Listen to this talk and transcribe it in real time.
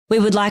We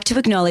would like to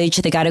acknowledge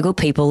the Gadigal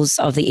peoples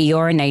of the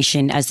Eora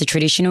Nation as the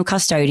traditional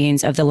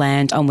custodians of the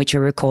land on which we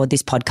record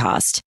this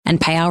podcast,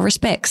 and pay our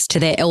respects to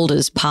their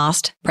elders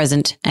past,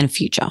 present and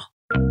future.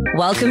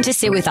 Welcome to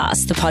Sit With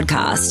Us, the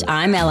podcast.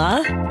 I'm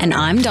Ella. And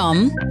I'm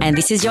Dom. And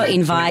this is your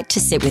invite to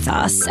sit with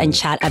us and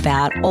chat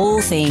about all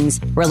things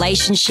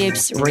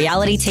relationships,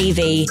 reality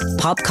TV,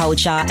 pop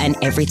culture and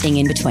everything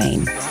in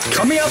between.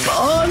 Coming up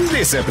on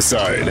this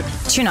episode.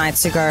 2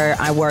 nights ago,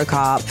 I woke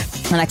up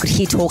and I could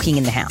hear talking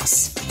in the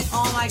house.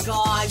 Oh my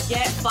God,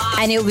 get fucked.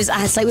 And I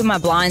had slept with my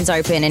blinds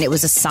open and there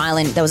was a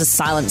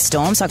silent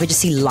storm, so I could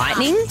just see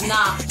lightning.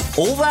 Nah.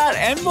 All that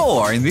and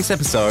more in this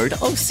episode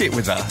of Sit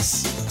With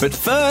Us. But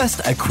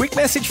first, a quick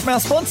message from our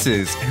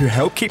sponsors who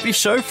help keep this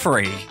show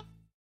free.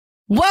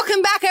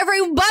 Welcome back,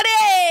 everybody.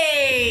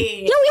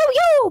 Yo, yo,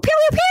 yo, pew,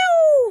 pew,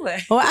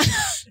 pew. Wow.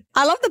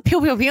 I love the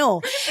pew, pew,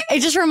 pew. It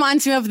just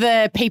reminds me of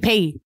the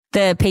PP.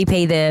 The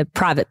PP, the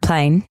private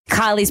plane.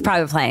 Kylie's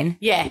private plane.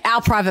 Yeah,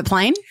 our private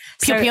plane.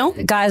 Pew, So,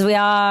 pew. guys, we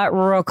are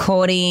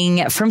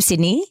recording from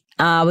Sydney.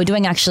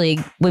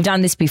 We've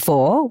done this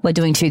before. We're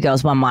doing 2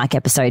 Girls, 1 Mic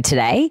episode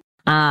today.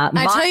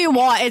 I tell you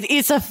what,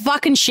 it's a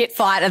fucking shit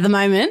fight at the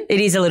moment. It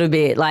is a little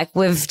bit. Like,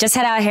 we've just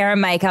had our hair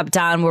and makeup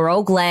done. We're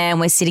all glam.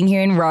 We're sitting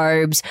here in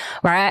robes.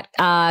 We're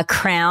at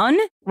Crown.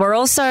 We're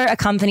also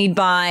accompanied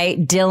by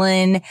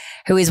Dylan,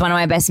 who is one of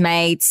my best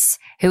mates,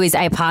 who is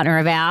a partner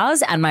of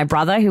ours, and my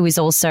brother, who is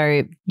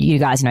also, you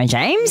guys know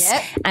James,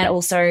 Yep. and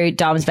also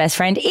Dom's best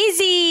friend,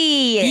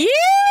 Izzy. You!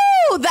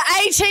 The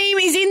A-team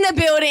is in the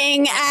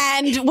building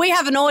and we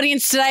have an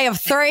audience today of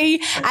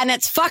 3 and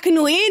it's fucking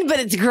weird,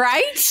 but it's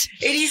great.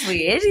 It is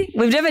weird.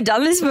 We've never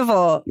done this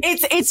before.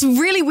 It's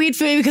really weird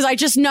for me because I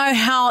just know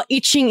how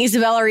itching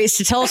Isabella is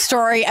to tell a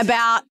story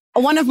about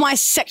one of my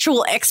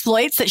sexual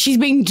exploits that she's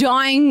been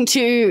dying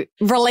to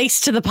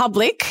release to the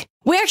public.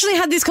 We actually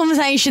had this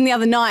conversation the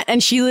other night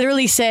and she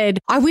literally said,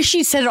 I wish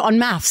you'd said it on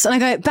maths. And I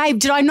go, babe,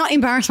 did I not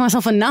embarrass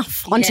myself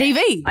enough on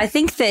TV? I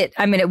think that,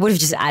 it would have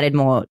just added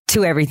more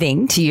to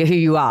everything, to you, who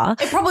you are.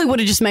 It probably would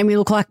have just made me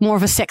look like more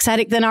of a sex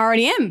addict than I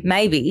already am.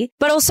 Maybe.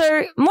 But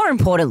also, more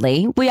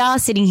importantly, we are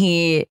sitting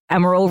here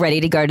and we're all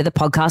ready to go to the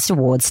podcast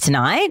awards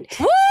tonight.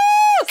 Woo!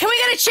 Can we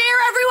get a cheer,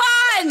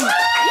 everyone?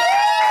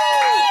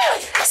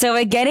 So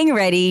we're getting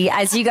ready.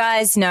 As you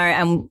guys know,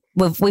 and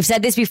we've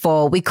said this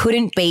before, we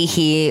couldn't be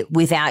here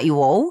without you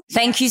all.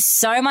 Thank you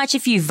so much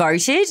if you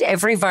voted.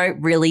 Every vote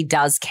really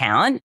does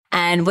count.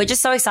 And we're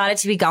just so excited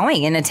to be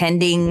going and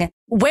attending.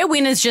 We're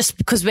winners just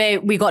because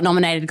we got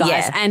nominated, guys.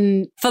 Yeah.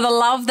 And for the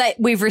love that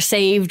we've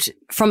received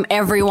from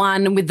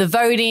everyone with the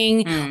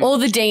voting, all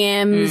the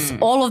DMs,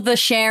 all of the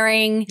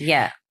sharing.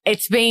 Yeah.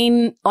 It's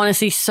been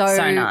honestly so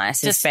nice.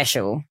 It's just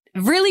special.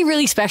 really,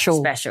 really special.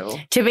 Special.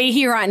 To be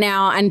here right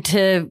now and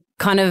to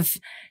kind of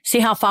see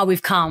how far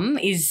we've come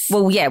is...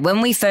 Well, yeah,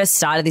 when we first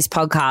started this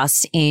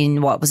podcast in,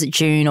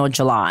 June or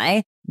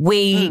July,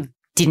 we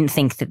didn't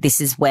think that this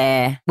is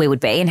where we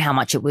would be and how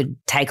much it would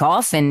take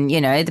off and,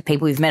 the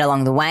people we've met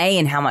along the way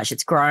and how much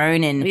it's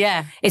grown. And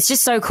yeah, it's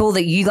just so cool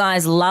that you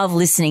guys love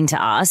listening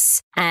to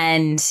us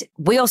and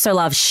we also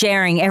love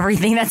sharing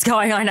everything that's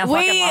going on in our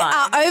fucking we lives.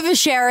 are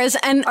oversharers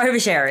and...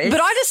 Oversharers.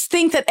 But I just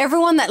think that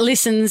everyone that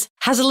listens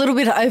has a little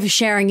bit of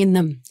oversharing in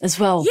them as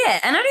well. Yeah,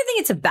 and I don't think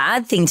it's a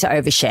bad thing to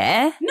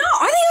overshare. No,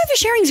 I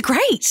think oversharing is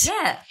great.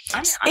 Yeah.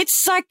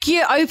 It's like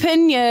you're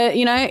open, you're,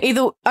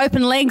 either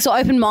open legs or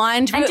open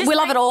mind. We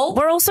love it all.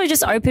 We're also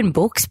just open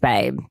books,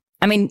 babe.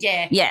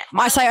 Yeah.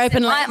 I say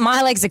open legs.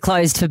 My legs are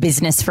closed for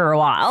business for a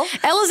while.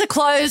 Ella's are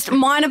closed.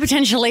 Mine are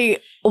potentially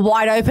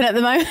wide open at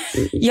the moment.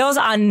 Yours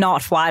are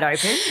not wide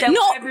open. They're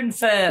Not- open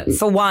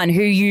for one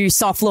who you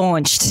soft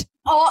launched.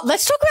 Oh,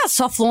 let's talk about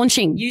soft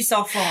launching. You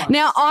soft launched.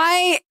 Now,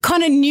 I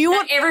kind of knew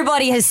what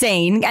Everybody has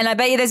seen, and I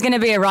bet you there's going to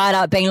be a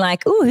write-up being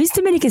like, ooh, who's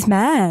Dominica's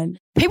man?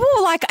 people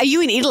were like, are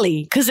you in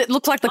Italy? Because it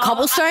looked like the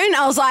cobblestone.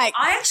 I was like,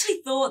 I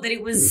actually thought that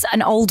it was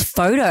an old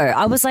photo.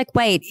 I was like,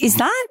 wait, is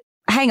that?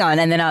 Hang on.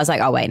 And then I was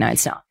like, oh, wait, no,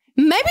 it's not.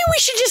 maybe we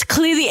should just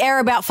clear the air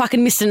about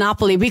fucking Mr.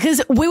 Napoli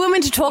because we were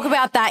meant to talk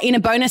about that in a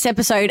bonus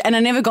episode and I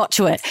never got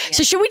to it. Yeah.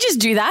 So should we just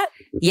do that?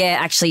 Yeah,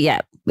 actually,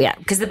 yeah. Yeah,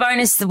 because the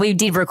bonus, we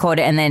did record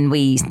it and then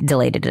we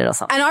deleted it or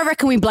something. And I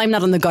reckon we blame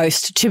that on the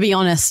ghost, to be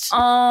honest.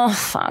 Oh,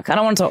 fuck. I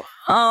don't want to talk.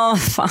 Oh,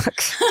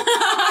 fuck.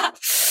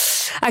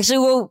 Actually,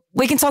 well,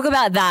 we can talk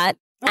about that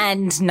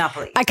and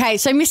Napoli. Okay,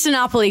 so Mr.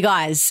 Napoli,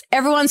 guys,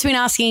 everyone's been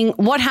asking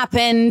what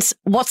happened,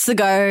 what's the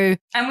go?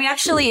 And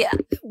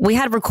we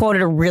had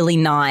recorded a really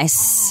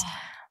nice,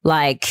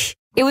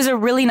 it was a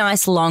really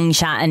nice long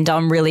chat and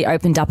Dom really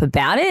opened up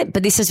about it.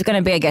 But this is going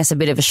to be, I guess, a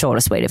bit of a shorter,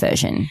 sweeter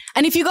version.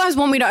 And if you guys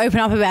want me to open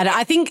up about it,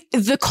 I think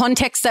the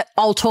context that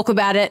I'll talk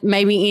about it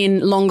maybe in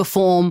longer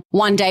form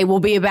one day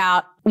will be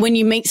about when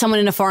you meet someone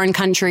in a foreign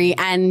country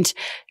and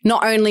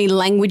not only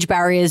language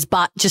barriers,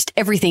 but just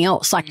everything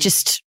else, like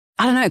just,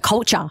 I don't know,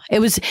 culture. It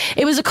was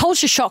a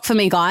culture shock for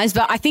me, guys.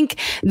 But I think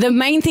the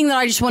main thing that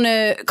I just want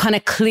to kind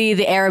of clear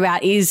the air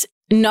about is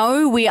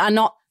no, we are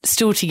not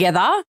still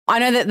together. I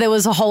know that there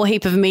was a whole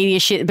heap of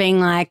media shit being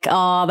like,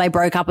 oh, they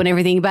broke up and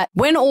everything. But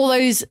when all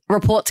those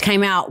reports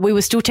came out, we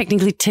were still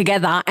technically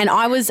together. And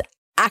I was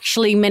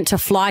actually meant to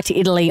fly to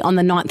Italy on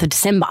the 9th of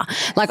December.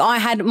 Like I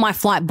had my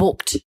flight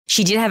booked.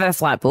 She did have her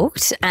flight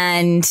booked,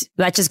 and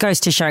that just goes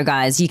to show,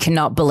 guys, you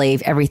cannot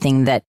believe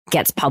everything that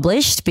gets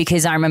published,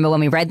 because I remember when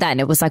we read that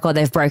and it was like, oh,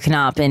 they've broken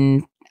up,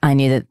 and I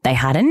knew that they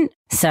hadn't.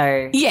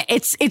 So yeah,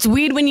 it's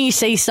weird when you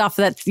see stuff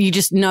that you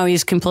just know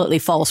is completely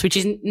false, which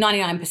is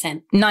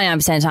 99%. 99%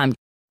 of the time.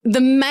 The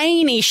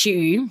main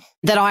issue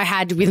that I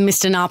had with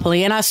Mr.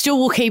 Napoli, and I still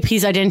will keep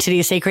his identity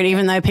a secret,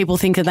 even though people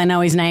think that they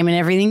know his name and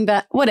everything,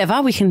 but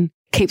whatever, we can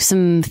keep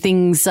some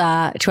things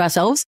to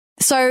ourselves.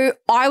 So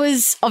I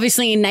was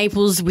obviously in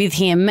Naples with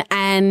him,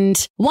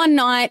 and one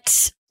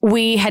night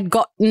we had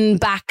gotten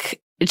back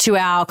to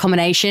our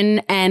accommodation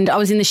and I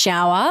was in the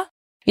shower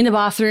in the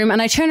bathroom,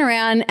 and I turn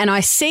around and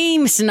I see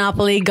Mr.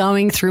 Napoli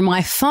going through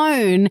my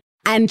phone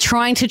and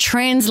trying to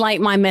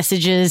translate my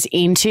messages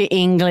into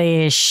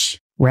English.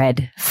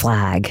 Red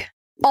flag.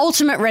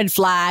 Ultimate red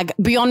flag.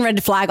 Beyond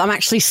red flag, I'm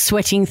actually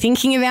sweating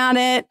thinking about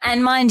it.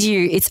 And mind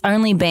you, it's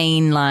only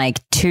been like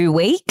 2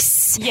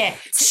 weeks. Yeah.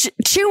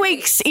 2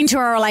 weeks into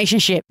a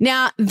relationship.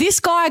 Now, this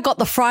guy got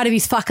the fright of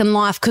his fucking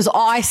life because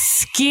I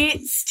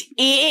skitzed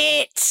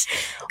it.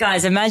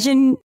 Guys,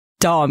 imagine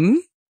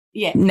Dom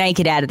Yeah.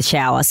 naked out of the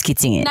shower,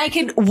 skitzing it.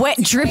 Naked, wet,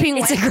 dripping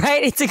wet.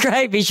 It's a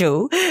great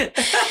visual.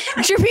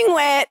 Dripping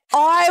wet.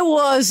 I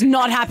was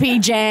not happy,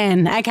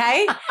 Jan,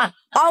 okay?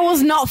 I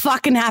was not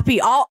fucking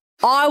happy.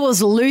 I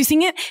was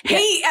losing it.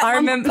 I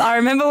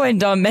remember when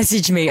Dom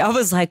messaged me, I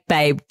was like,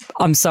 babe,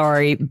 I'm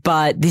sorry,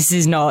 but this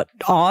is not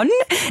on.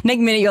 Next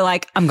minute you're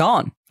like, I'm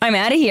gone. I'm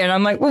out of here. And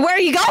I'm like, well, where are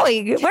you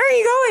going? Where are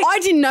you going? I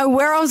didn't know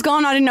where I was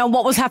going. I didn't know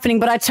what was happening.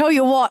 But I tell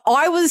you what,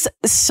 I was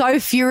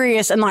so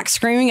furious and like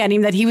screaming at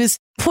him that he was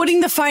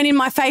putting the phone in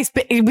my face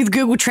with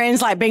Google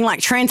Translate, being like,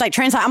 translate.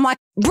 I'm like,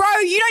 bro,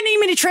 you don't need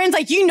me to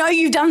translate. You know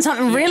you've done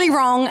something really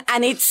wrong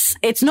and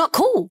it's not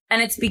cool.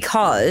 And it's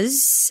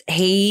because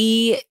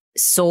he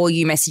saw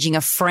you messaging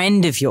a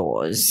friend of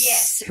yours.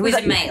 Yes. Who is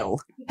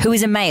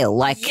a male.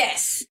 Like,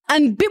 yes.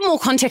 And a bit more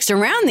context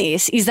around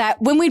this is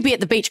that when we'd be at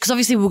the beach, because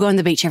obviously we'll go on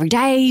the beach every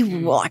day,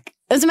 like,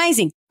 it was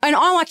amazing. And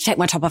I like to take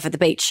my top off at the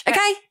beach.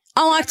 Okay.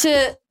 I like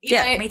to.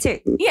 Yeah, me too.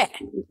 Yeah.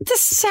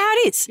 This is how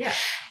it is. Yeah.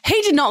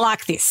 He did not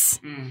like this.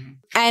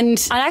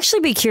 And I'd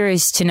actually be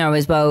curious to know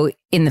as well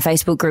in the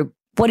Facebook group,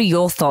 what are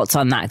your thoughts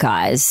on that,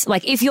 guys?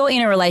 Like, if you're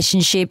in a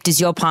relationship, does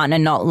your partner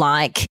not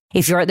like,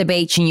 if you're at the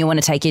beach and you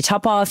want to take your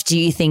top off, do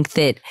you think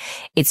that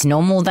it's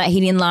normal that he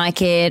didn't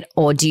like it?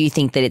 Or do you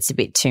think that it's a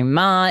bit too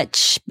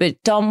much?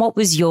 But Dom, what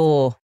was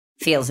your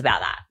feels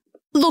about that?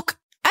 look,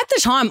 at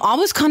the time, I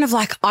was kind of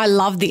like, I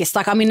love this.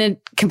 Like, I'm in a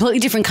completely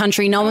different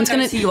country. No one's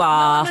going to. You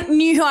are. No one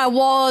knew who I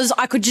was.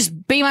 I could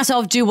just be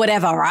myself, do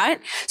whatever, right?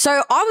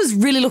 So I was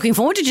really looking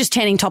forward to just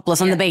tanning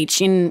topless on the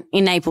beach in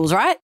Naples,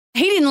 right?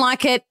 He didn't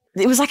like it.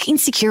 It was like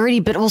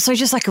insecurity, but also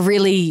just like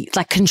really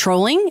like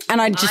controlling.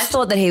 And I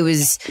thought he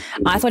was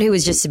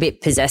just a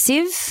bit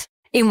possessive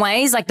in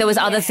ways. Like there was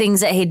other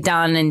things that he'd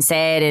done and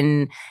said,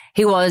 and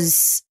he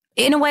was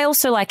in a way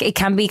also like it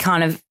can be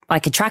kind of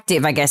like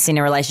attractive, I guess, in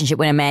a relationship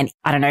when a man,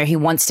 I don't know, he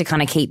wants to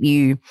kind of keep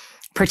you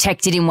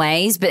protected in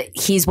ways, but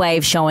his way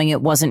of showing it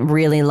wasn't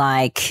really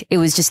like, it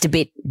was just a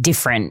bit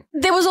different.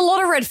 There was a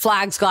lot of red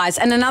flags, guys.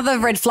 And another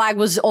red flag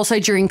was also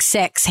during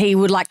sex, he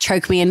would like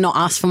choke me and not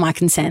ask for my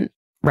consent.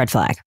 Red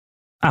flag.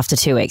 After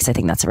 2 weeks, I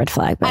think that's a red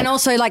flag. And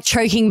also like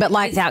choking, but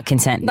like without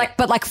consent.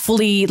 But like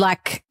fully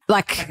like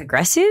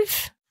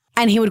aggressive.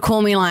 And he would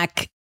call me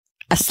like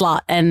a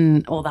slut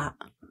and all that.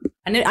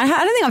 And I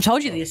don't think I've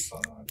told you this.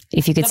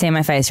 If you could see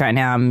my face right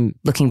now, I'm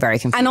looking very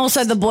confused. And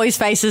also the boys'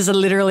 faces are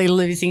literally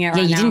losing it right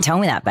now. Yeah, you didn't tell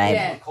me that, babe.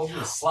 Yeah. He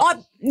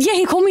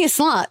called me a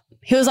slut.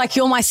 He was like,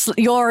 you're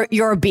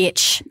a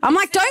bitch. I'm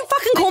like, don't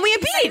fucking call me a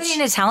bitch.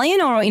 In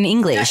Italian or in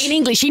English? No, in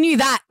English. He knew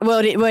that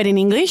word in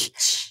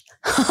English.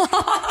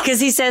 Because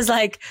he says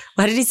like,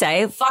 what did he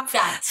say? Fuck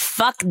that.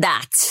 Fuck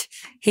that.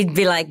 He'd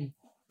be like,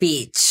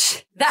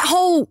 bitch. That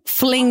whole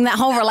fling, that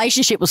whole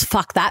relationship was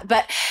fuck that.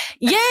 But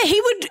yeah,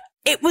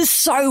 it was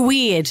so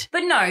weird.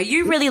 But no,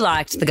 you really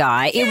liked the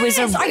guy. Yes,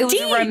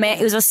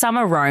 It was a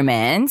summer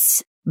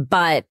romance,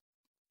 but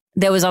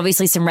there was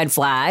obviously some red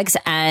flags,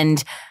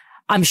 and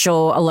I'm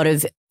sure a lot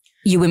of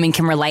you women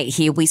can relate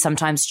here. We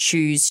sometimes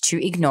choose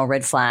to ignore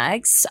red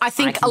flags. I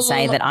think I can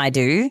say that I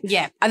do.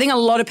 Yeah. I think a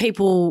lot of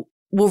people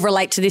will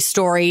relate to this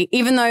story,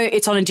 even though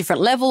it's on a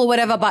different level or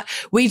whatever, but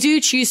we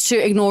do choose to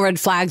ignore red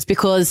flags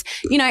because,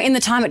 you know, in the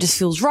time it just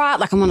feels right.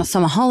 Like I'm on a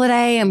summer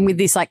holiday and with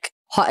this like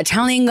hot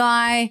Italian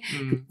guy.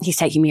 He's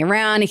taking me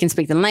around. He can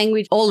speak the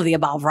language, all of the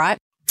above, right?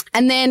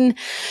 And then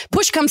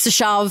push comes to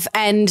shove.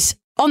 And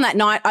on that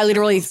night, I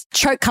literally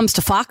choke comes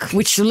to fuck,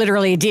 which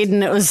literally it did.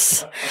 And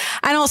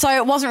also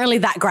it wasn't really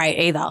that great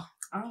either,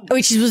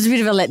 which was a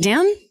bit of a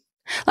letdown.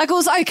 Like it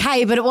was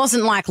okay, but it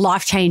wasn't like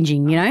life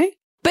changing, you know?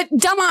 But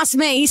dumbass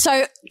me,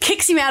 so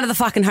kicks him out of the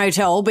fucking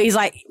hotel, but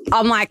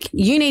I'm like,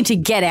 you need to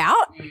get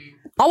out.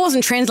 I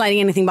wasn't translating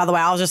anything, by the way.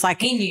 I was just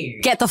like,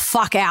 get the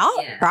fuck out,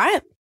 right?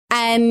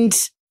 And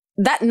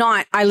that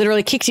night, I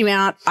literally kicked him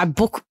out. I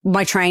booked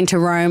my train to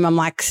Rome. I'm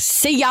like,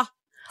 see ya.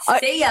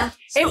 See ya.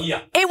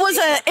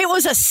 It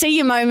was a see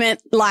you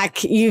moment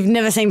like you've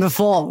never seen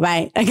before,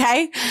 mate.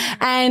 Okay.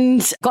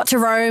 And got to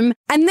Rome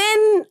and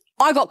then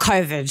I got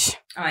COVID.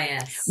 Oh,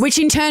 yes. Which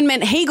in turn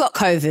meant he got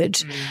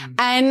COVID.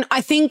 And I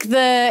think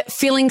the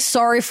feeling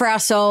sorry for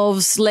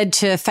ourselves led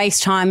to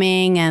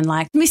FaceTiming and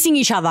like missing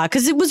each other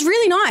because it was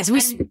really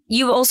nice.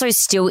 You were also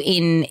still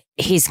in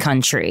his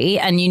country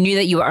and you knew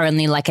that you were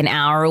only like an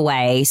hour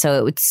away.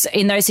 So it's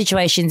in those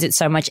situations, it's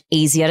so much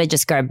easier to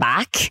just go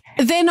back.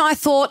 Then I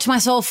thought to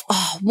myself,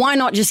 oh, why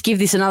not just give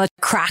this another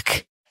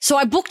crack? So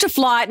I booked a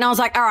flight and I was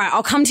like, all right,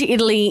 I'll come to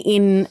Italy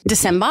in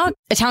December.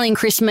 Italian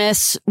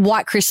Christmas,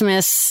 white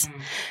Christmas,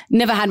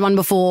 never had one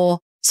before.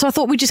 So I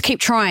thought we'd just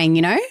keep trying,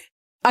 you know?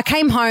 I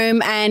came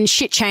home and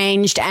shit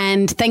changed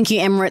and thank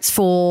you Emirates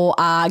for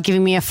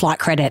giving me a flight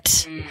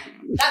credit.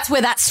 That's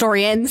where that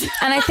story ends.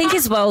 And I think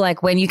as well,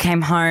 like when you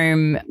came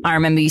home, I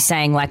remember you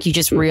saying like you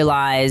just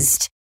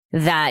realized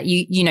that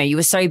you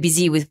were so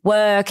busy with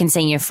work and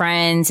seeing your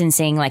friends and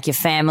seeing like your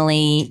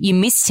family. You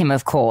missed him,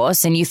 of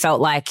course, and you felt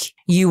like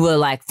you were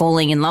like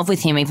falling in love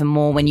with him even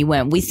more when you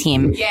weren't with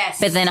him. Yes.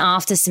 But then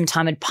after some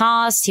time had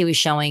passed, he was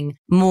showing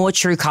more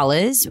true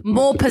colors.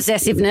 More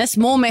possessiveness,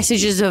 more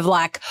messages of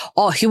like,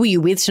 oh, who were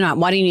you with tonight?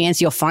 Why didn't you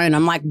answer your phone?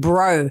 I'm like,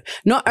 bro,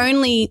 not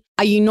only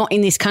are you not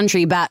in this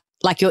country, but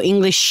like your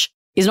English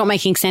is not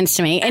making sense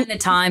to me. And the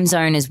time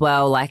zone as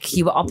well, like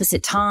you were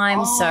opposite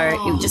times, so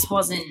it just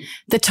wasn't.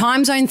 The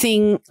time zone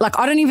thing, like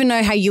I don't even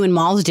know how you and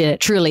Miles did it,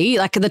 truly.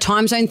 Like the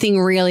time zone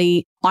thing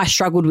really I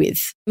struggled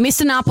with.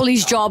 Mr.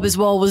 Napoli's job as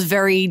well was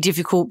very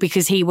difficult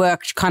because he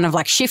worked kind of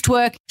like shift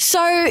work.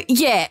 So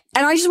yeah,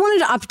 and I just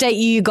wanted to update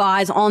you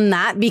guys on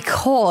that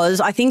because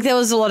I think there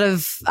was a lot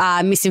of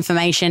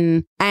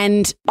misinformation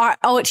and I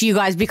owe it to you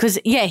guys because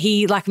yeah,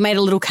 he like made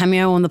a little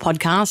cameo on the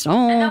podcast.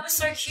 Oh, And that was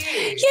so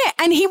cute. yeah,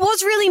 and he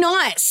was really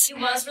nice. He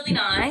was really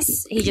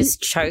nice. He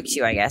just choked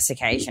you, I guess,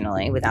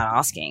 occasionally without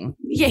asking.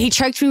 Yeah, he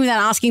choked me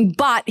without asking,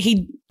 but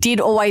he did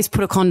always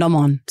put a condom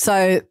on.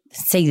 So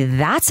see,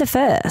 that's a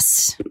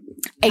first.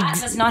 That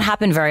does not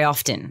happen very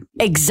often.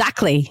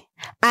 Exactly.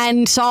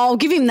 And so I'll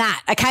give him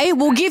that. Okay.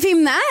 We'll give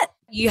him that.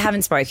 You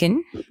haven't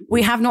spoken.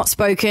 We have not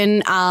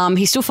spoken.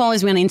 He still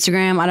follows me on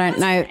Instagram. I don't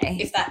know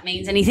if that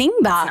means anything,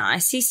 but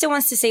Nice. He still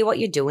wants to see what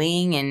you're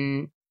doing.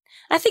 And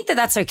I think that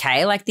that's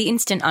okay. Like the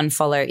instant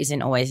unfollow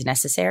isn't always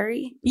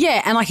necessary.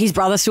 yeah. And like his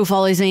brother still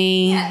follows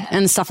me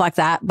and stuff like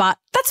that, but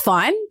that's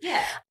fine.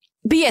 Yeah.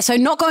 But yeah, so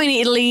not going to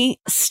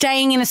Italy,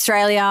 staying in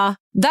Australia.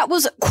 That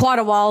was quite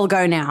a while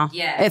ago now.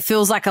 Yeah. It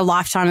feels like a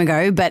lifetime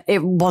ago, but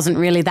it wasn't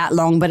really that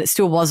long, but it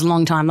still was a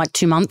long time, like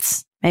 2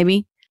 months,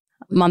 maybe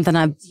a month and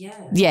a,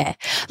 yeah.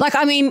 Like,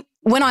 I mean,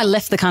 when I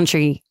left the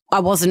country,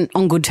 I wasn't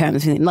on good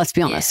terms with him, let's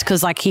be honest,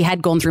 because like he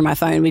had gone through my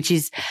phone, which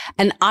is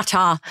an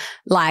utter,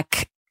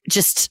 like,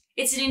 just.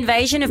 It's an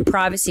invasion of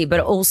privacy,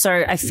 but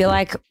also I feel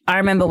like I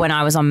remember when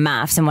I was on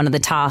maths and one of the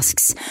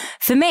tasks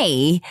for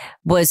me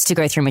was to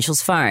go through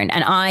Mitchell's phone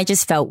and I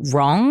just felt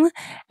wrong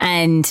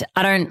and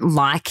I don't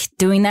like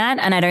doing that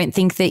and I don't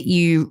think that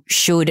you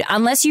should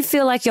unless you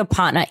feel like your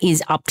partner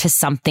is up to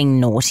something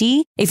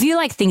naughty. If you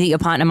like think that your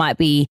partner might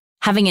be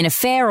having an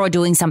affair or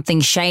doing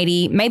something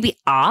shady, maybe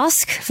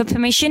ask for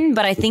permission.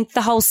 But I think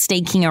the whole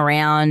sneaking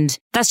around,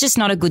 that's just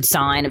not a good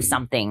sign of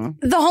something.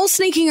 The whole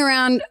sneaking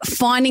around,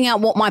 finding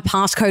out what my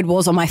passcode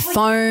was on my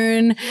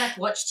phone. He like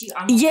watched you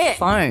on your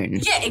phone.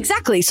 Yeah,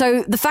 exactly.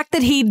 So the fact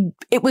that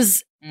it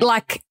was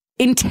like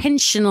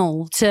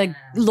intentional to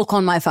look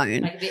on my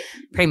phone. Like a bit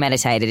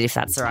premeditated, if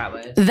that's the right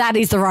word. That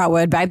is the right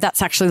word, babe.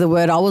 That's actually the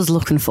word I was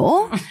looking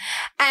for.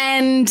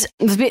 And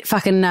it was a bit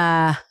fucking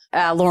Law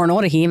and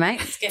Order here,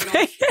 mate.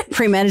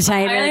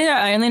 Premeditated.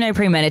 I only know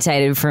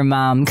premeditated from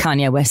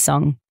Kanye West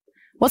song.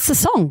 What's the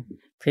song?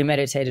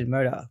 Premeditated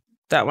Murder.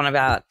 That one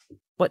about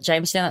what,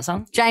 James, you know that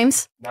song?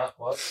 James? No,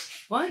 what?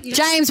 What?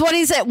 James, what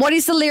is it? What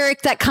is the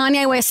lyric that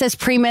Kanye West says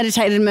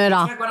premeditated murder?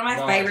 Like one of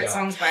my favourite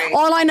songs, babe.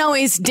 All I know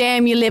is,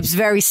 damn, your lips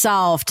very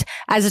soft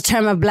as I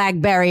turn my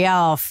BlackBerry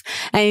off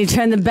and you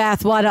turn the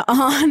bathwater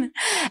on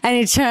and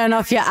you turn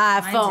off your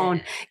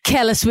iPhone.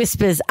 Careless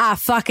whispers, I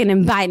fucking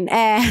am biting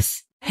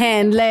ass.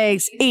 Hand,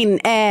 legs, eating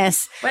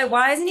ass. Wait,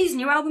 why isn't his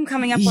new album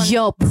coming up on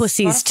Your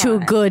pussy's Spotify? too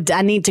good.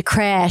 I need to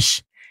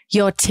crash.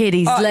 Your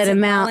titties, let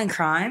him out. Violent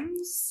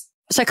Crimes?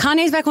 So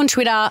Kanye's back on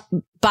Twitter,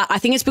 but I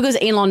think it's because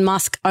Elon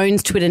Musk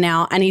owns Twitter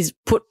now and he's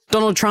put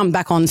Donald Trump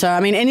back on. So, I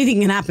mean,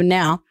 anything can happen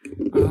now.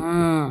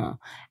 Oh.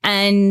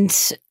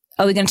 And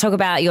are we going to talk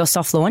about your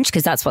soft launch?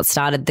 Because that's what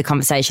started the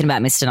conversation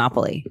about Mr.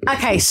 Napoli.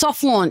 Okay,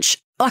 soft launch.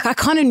 Like, I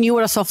kind of knew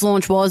what a soft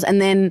launch was.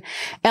 And then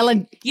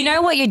Ella... You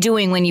know what you're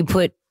doing when you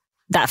put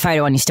that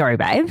photo on your story,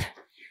 babe?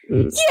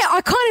 Yeah,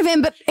 I kind of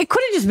am, but it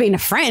could have just been a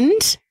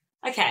friend.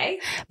 Okay.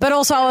 But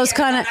also I was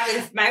kind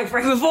of... male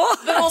friend before.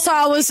 But also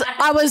I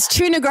was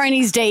 2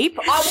 Negronis deep.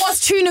 I was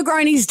 2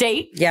 Negronis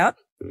deep. Yep.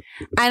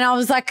 And I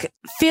was like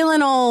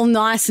feeling all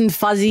nice and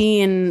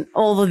fuzzy and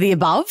all of the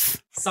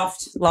above.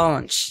 Soft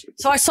launch.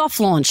 So I soft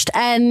launched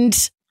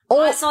and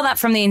I saw that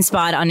from the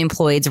Inspired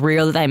Unemployed's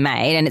reel that they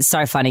made, and it's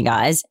so funny,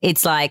 guys.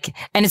 It's like,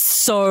 and it's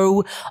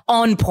so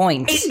on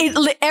point.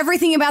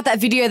 Everything about that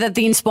video that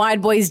the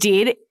Inspired Boys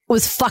did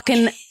was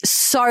fucking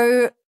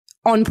so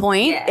on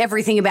point. Yeah.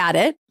 Everything about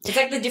it. It's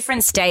like the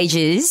different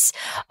stages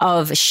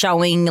of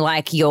showing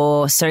like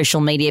your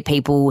social media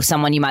people,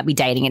 someone you might be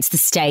dating. It's the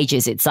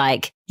stages. It's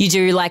like you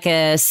do like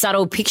a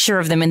subtle picture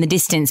of them in the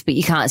distance, but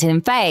you can't see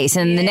them face.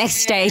 And the next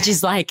stage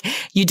is like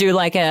you do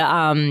like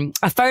a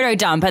photo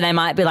dump, and they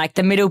might be like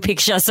the middle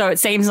picture, so it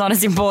seems not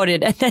as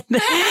important. And then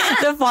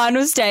the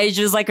final stage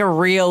was like a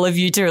reel of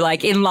you two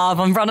like in love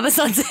in front of the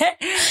sunset.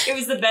 It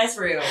was the best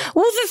reel.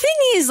 Well, the thing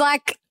is,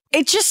 like,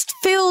 it just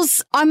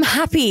feels I'm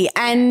happy,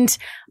 and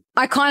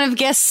I kind of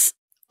guess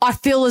I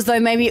feel as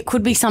though maybe it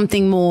could be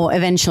something more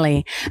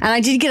eventually. And I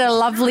did get a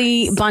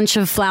lovely bunch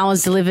of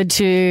flowers delivered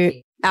to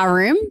our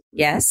room.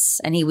 Yes.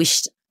 And he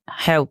wished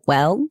her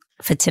well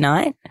for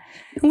tonight.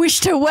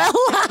 Wished her well.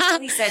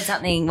 He said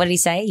something. What did he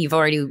say? You've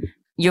already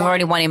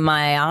won in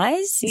my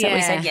eyes. Is that what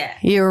he said? Yeah.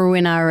 You're a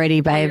winner already,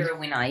 babe. You're a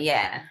winner.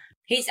 Yeah.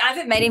 I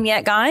haven't met him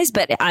yet, guys,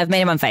 but I've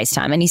met him on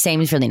FaceTime and he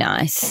seems really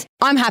nice.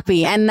 I'm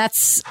happy, and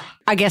that's,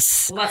 I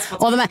guess,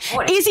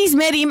 Izzy's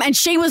met him, and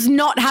she was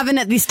not having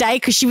it this day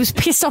because she was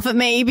pissed off at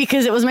me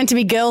because it was meant to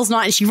be girls'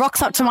 night, and she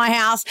rocks up to my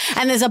house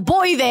and there's a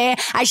boy there,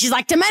 and she's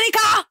like,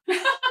 Domenica!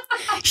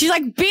 She's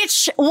like,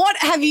 bitch, what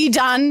have you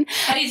done?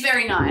 But he's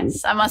very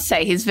nice. I must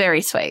say, he's very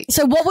sweet.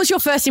 So what was your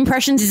first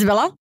impressions,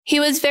 Isabella? He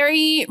was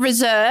very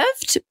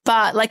reserved,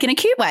 but like in a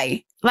cute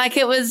way. Like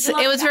it was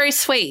very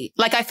sweet.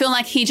 Like I feel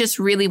like he just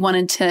really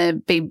wanted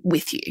to be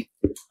with you,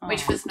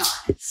 which was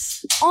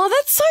nice. Oh,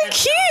 that's so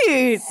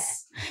cute.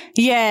 Nice.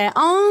 Yeah.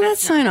 Oh,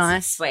 that's so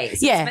nice. Sweet.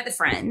 So he's met the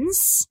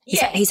friends.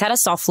 He's had a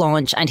soft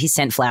launch and he's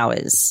sent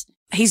flowers.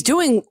 He's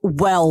doing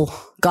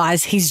well,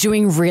 guys. He's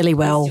doing really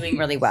well. He's doing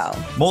really well.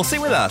 More Sit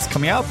With Us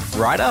coming up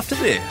right after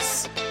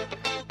this.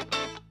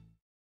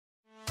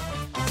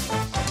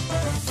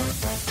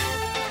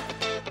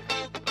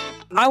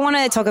 I want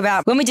to talk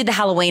about when we did the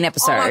Halloween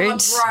episode. Oh my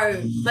God,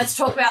 bro. Let's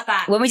talk about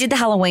that. When we did the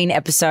Halloween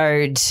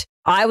episode,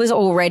 I was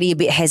already a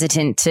bit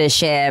hesitant to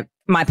share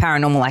my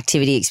paranormal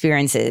activity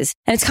experiences.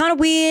 And it's kind of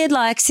weird,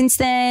 like since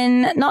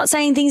then, not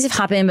saying things have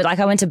happened, but like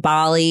I went to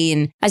Bali,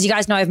 and as you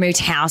guys know, I've moved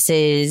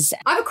houses.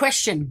 I have a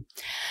question.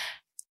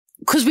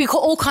 Because we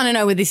all kind of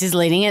know where this is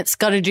leading. It's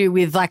got to do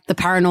with like the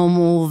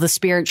paranormal, the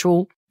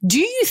spiritual. Do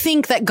you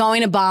think that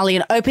going to Bali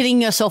and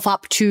opening yourself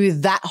up to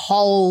that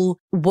whole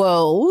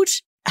world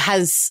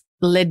has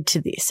led to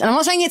this? And I'm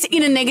not saying it's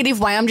in a negative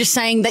way. I'm just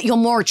saying that you're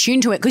more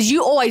attuned to it because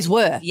you always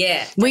were.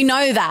 Yeah. We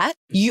know that.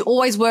 You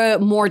always were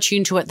more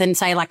attuned to it than,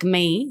 say, like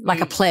me, like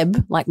a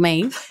pleb like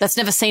me that's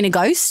never seen a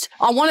ghost.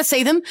 I want to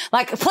see them.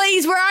 Like,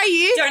 please, where are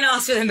you? Don't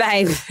ask for them,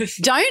 babe.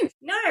 Don't?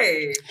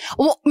 No.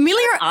 Well,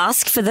 Millie...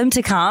 Ask for them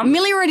to come.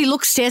 Millie already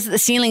stares at the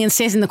ceiling and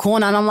stares in the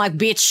corner, and I'm like,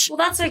 bitch. Well,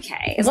 that's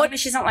okay. As long as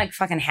she's not like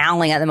fucking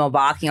howling at them or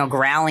barking or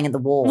growling at the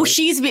wall. Well,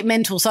 she's a bit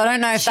mental, so I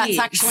don't know if that's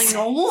actually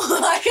normal.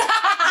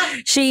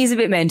 She's a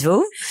bit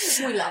mental.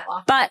 We love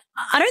her. But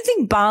I don't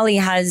think Bali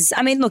has,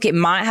 I mean, look, it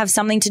might have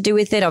something to do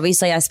with it.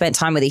 Obviously, I spent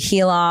time with a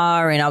healer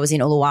and I was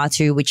in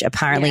Uluwatu, which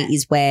apparently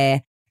is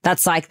where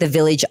that's like the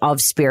village of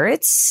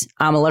spirits.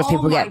 A lot of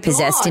people get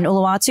possessed in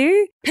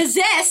Uluwatu.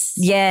 Possessed?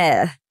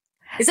 Yeah.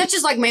 Is that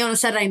just like me on a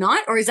Saturday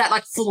night, or is that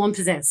like full on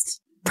possessed?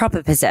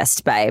 Proper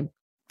possessed, babe.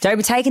 Don't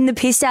be taking the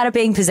piss out of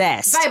being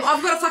possessed. Babe,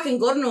 I've got a fucking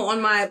Godinal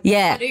on my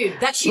dude.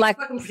 That shit like,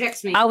 fucking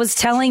protects me. I was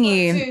telling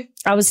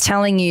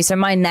you, so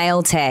my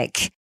nail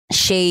tech,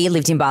 she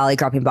lived in Bali,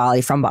 grew up in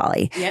Bali, from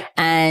Bali. Yep.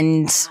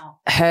 And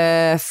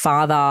her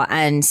father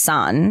and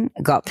son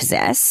got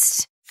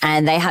possessed.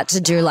 And they had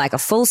to do like a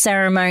full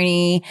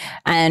ceremony.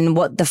 And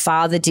what the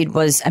father did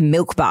was a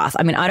milk bath.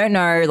 I mean, I don't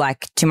know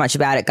like too much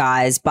about it,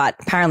 guys, but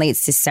apparently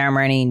it's this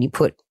ceremony and you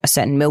put a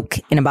certain milk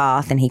in a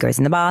bath and he goes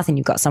in the bath and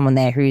you've got someone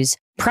there who's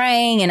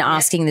praying and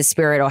asking the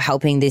spirit or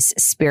helping this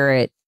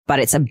spirit, but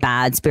it's a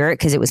bad spirit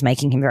because it was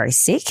making him very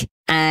sick.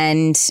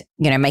 And,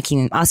 you know,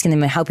 asking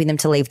them and helping them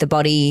to leave the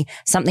body,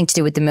 something to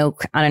do with the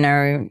milk. I don't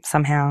know,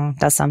 somehow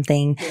does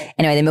something. Yeah.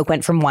 Anyway, the milk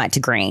went from white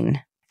to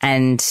green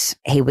and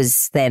he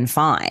was then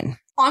fine.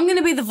 I'm going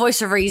to be the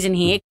voice of reason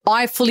here.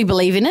 I fully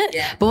believe in it.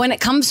 Yeah. But when it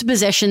comes to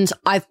possessions,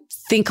 I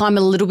think I'm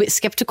a little bit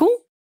skeptical,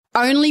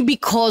 only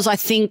because I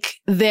think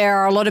there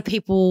are a lot of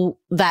people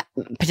that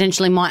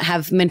potentially might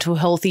have mental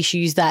health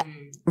issues that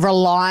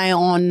rely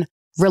on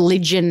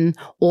religion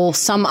or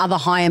some other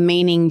higher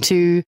meaning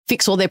to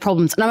fix all their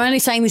problems. And I'm only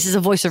saying this as a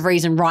voice of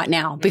reason right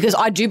now because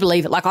I do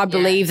believe it. Like I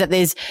believe that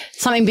there's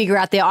something bigger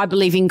out there. I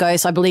believe in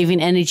ghosts. I believe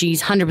in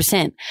energies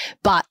 100%.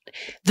 But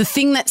the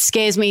thing that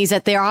scares me is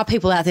that there are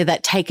people out there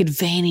that take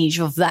advantage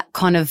of that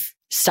kind of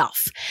stuff.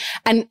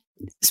 And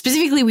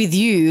specifically with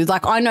you,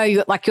 like I know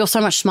you're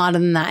so much smarter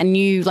than that and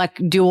you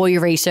like do all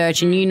your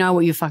research and you know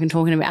what you're fucking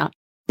talking about.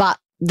 But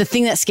the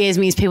thing that scares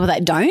me is people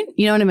that don't,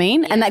 you know what I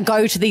mean? Yeah. And that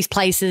go to these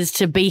places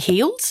to be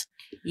healed.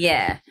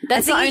 Yeah.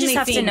 That's the only thing. You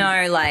just have to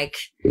know, like,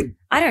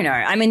 I don't know.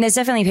 I mean, there's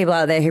definitely people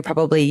out there who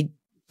probably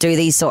do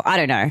these I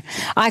don't know.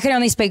 I can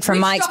only speak from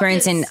my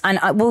experience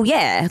well,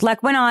 yeah,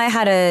 like when I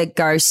had a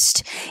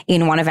ghost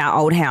in one of our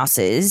old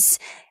houses,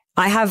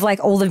 I have like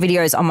all the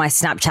videos on my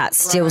Snapchat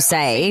still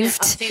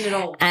saved. I've seen it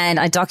all. And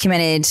I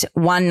documented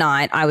one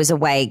night I was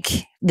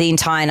awake the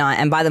entire night,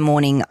 and by the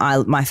morning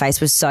my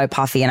face was so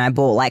puffy, and I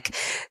bought like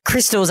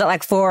crystals at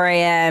like 4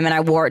 a.m. and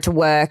I wore it to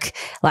work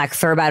like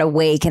for about a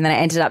week, and then I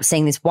ended up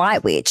seeing this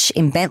white witch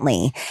in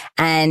Bentley,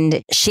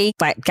 and she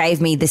like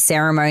gave me the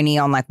ceremony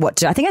on like what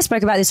to, I think I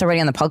spoke about this already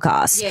on the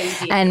podcast. Yeah, you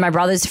did. And my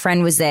brother's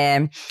friend was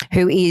there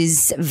who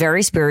is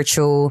very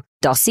spiritual,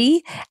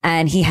 Dossie,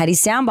 and he had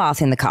his sound bath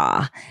in the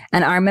car.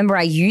 And I remember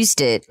I used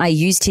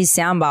his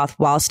sound bath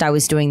whilst I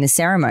was doing the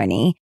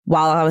ceremony,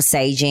 while I was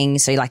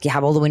saging. So like you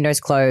have all the windows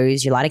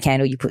closed, you light a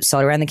candle, you put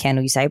salt around the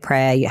candle, you say a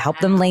prayer, you help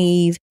them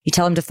leave, you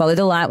tell them to follow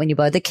the light when you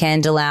blow the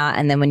candle out,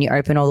 and then when you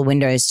open all the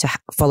windows to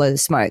follow the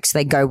smoke. So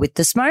they go with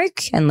the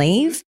smoke and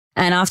leave.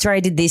 And after I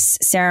did this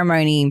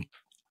ceremony,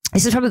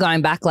 this is probably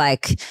going back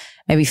like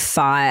maybe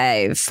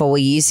 4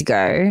 years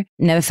ago,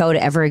 never felt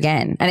it ever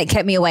again. And it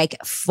kept me awake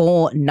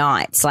 4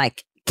 nights,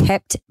 like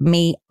kept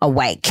me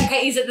awake.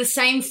 Okay, is it the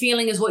same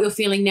feeling as what you're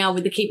feeling now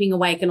with the keeping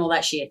awake and all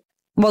that shit?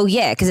 Well,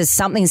 yeah, because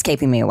something's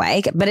keeping me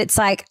awake, but it's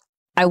like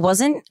I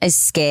wasn't as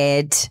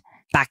scared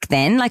back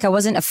then. Like I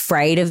wasn't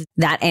afraid of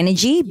that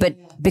energy, but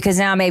because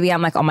now maybe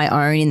I'm like on my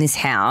own in this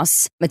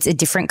house, it's a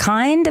different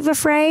kind of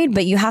afraid,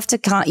 but you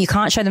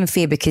can't show them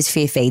fear because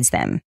fear feeds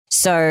them.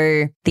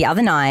 So the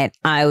other night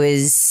I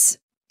was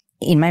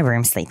in my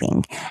room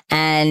sleeping,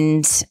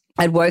 and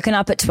I'd woken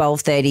up at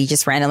 12:30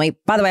 just randomly.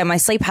 By the way, my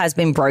sleep has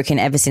been broken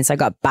ever since I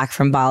got back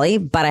from Bali,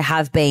 but I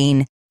have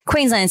been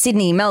Queensland,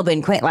 Sydney,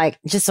 Melbourne, like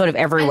just sort of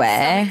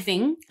everywhere.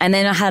 And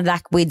then I had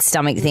that weird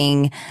stomach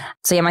thing.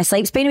 So yeah, my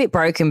sleep's been a bit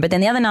broken. But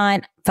then the other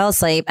night, fell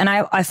asleep, and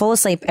I fall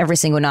asleep every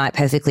single night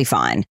perfectly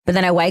fine. But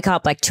then I wake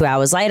up like 2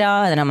 hours later,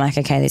 and then I'm like,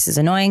 okay, this is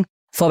annoying.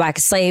 Fall back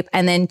asleep.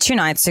 And then 2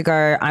 nights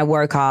ago, I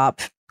woke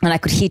up and I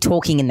could hear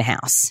talking in the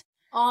house.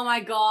 Oh my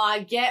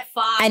God, get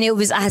fucked. And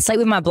I had slept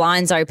with my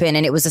blinds open,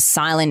 and there was a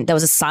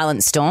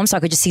silent storm, so I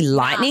could just see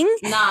lightning.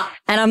 Nah.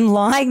 And I'm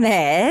lying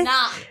there.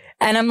 Nah.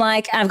 And I'm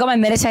like, I've got my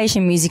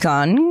meditation music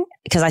on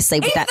because I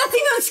sleep with that.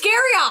 Nothing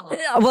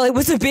scarier. Well, it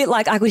was a bit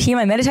like I could hear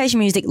my meditation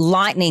music,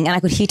 lightning, and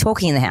I could hear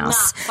talking in the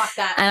house. Nah, fuck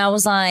that. And I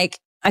was like,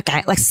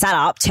 okay, like sat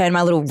up, turned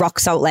my little rock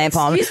salt lamp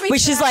on,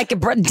 which is like a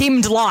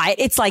dimmed light.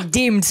 It's like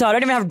dimmed, so I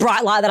don't even have a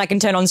bright light that I can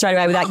turn on straight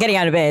away without getting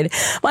out of bed.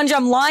 One day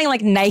I'm lying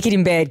like naked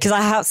in bed because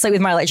I have to sleep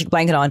with my electric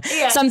blanket on.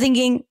 Yeah. So I'm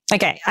thinking,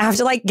 okay, I have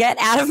to like get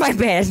out of my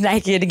bed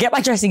naked, get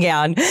my dressing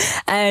gown,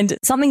 and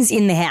something's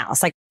in the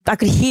house. Like I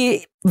could hear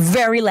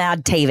very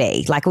loud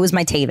TV, like it was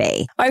my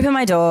TV. Open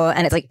my door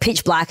and it's like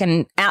pitch black,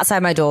 and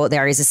outside my door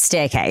there is a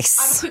staircase.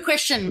 I have a quick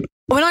question.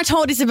 When I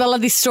told Isabella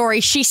this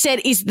story, she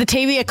said, is the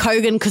TV a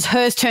Kogan because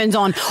hers turns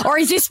on? Or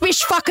is this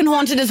bitch fucking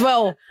haunted as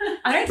well?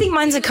 I don't think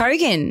mine's a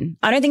Kogan.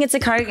 I don't think it's a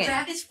Kogan.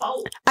 That is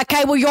fault.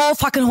 Okay, well, you're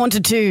fucking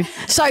haunted too.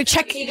 So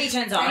check. TV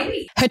turns on.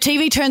 Her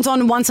TV turns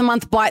on once a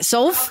month by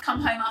itself. I'll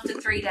come home after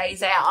 3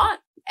 days out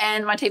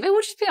and my TV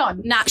will just be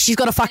on. Nah, she's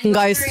got a fucking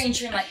ghost. Very in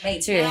tune like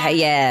me too.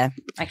 Yeah.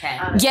 Okay.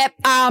 Yep.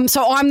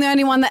 So I'm the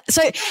only one that.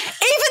 So even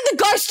the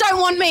ghosts don't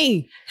want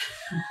me.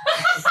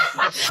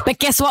 But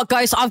guess what,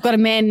 ghost? I've got a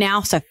man now,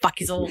 so fuck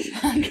is all. So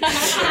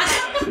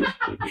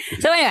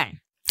anyway,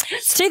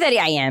 it's 2:30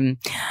 a.m.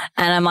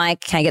 and I'm like,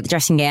 can I get the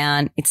dressing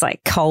gown? It's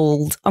like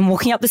cold. I'm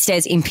walking up the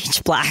stairs in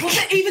pitch black. Was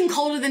it even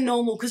colder than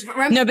normal? Because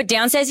no, but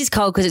downstairs is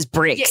cold because it's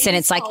bricks, and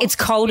it's like it's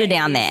colder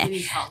down there.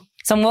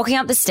 So I'm walking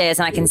up the stairs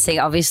and I can see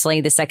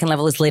obviously the second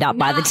level is lit up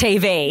by the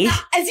TV.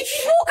 As if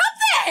you walk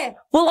up there.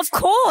 Well, of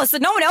course.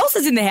 No one else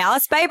is in the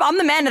house, babe. I'm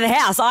the man of the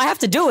house. I have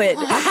to do it.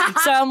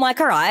 So I'm like,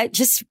 all right,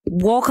 just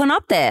walk on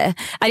up there.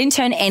 I didn't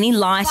turn any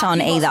light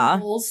on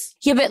either.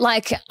 Yeah, but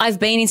like I've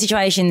been in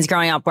situations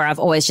growing up where I've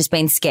always just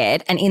been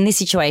scared. And in this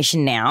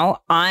situation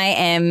now, I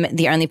am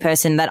the only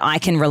person that I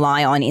can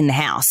rely on in the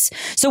house.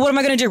 So what am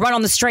I going to do? Run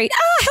on the street?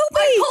 Help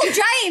me.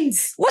 Call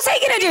James. What's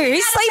he going to do?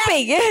 He's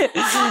sleeping.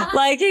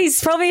 Like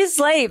he's probably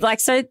asleep. Like,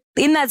 so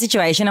in that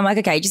situation, I'm like,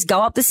 okay, just go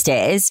up the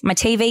stairs. My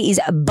TV is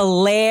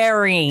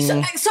blaring.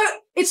 So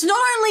it's not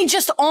only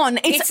just on,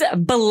 it's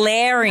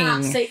blaring.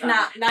 And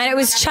it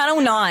was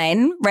Channel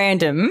 9,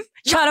 random.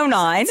 Channel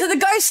 9. So the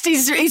ghost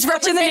is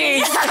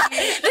representing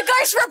the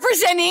ghost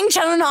representing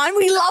Channel 9.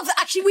 We love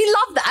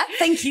that.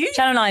 Thank you.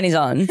 Channel 9 is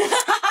on.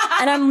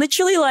 And I'm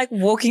literally like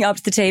walking up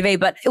to the TV,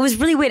 but it was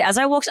really weird. As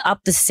I walked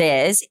up the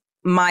stairs,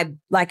 my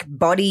like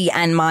body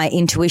and my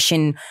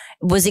intuition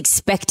was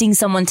expecting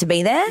someone to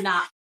be there.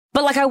 Nah.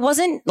 But like I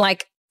wasn't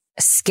like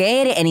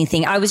scared or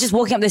anything. I was just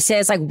walking up the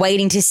stairs like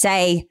waiting to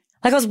say,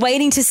 like I was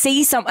waiting to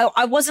see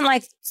I wasn't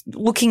like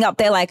looking up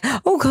there like,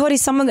 oh God,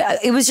 is someone,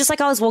 it was just like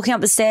I was walking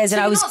up the stairs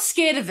and I was not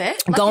scared of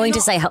it. Like going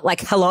to say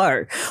like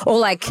hello or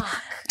like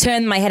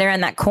turn my head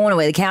around that corner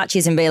where the couch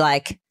is and be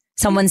like,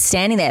 someone's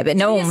standing there, but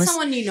no one was.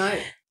 Someone you know.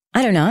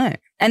 I don't know.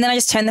 And then I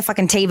just turned the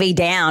fucking TV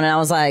down and I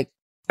was like,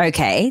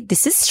 okay,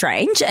 this is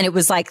strange. And it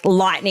was like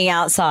lightning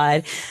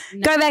outside.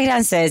 Go back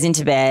downstairs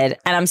into bed,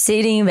 and I'm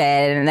sitting in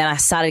bed, and then I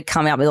started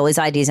coming up with all these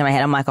ideas in my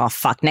head. I'm like, oh,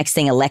 fuck. Next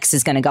thing,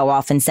 Alexa's going to go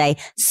off and say,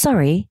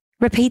 sorry,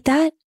 repeat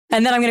that.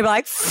 And then I'm going to be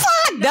like,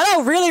 fuck, then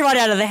I'll really run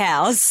out of the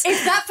house.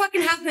 If that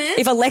fucking happens.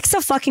 If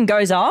Alexa fucking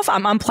goes off,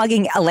 I'm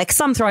unplugging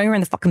Alexa, I'm throwing her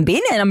in the fucking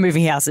bin, and I'm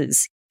moving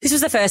houses. This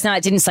was the first night. I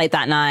didn't sleep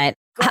that night.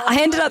 I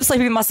ended up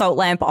sleeping with my salt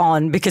lamp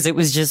on because it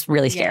was just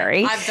really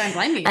scary. I don't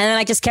blame you. And then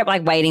I just kept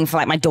like waiting for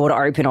like my door to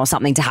open or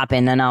something to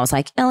happen. And I was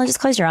like, Ella, just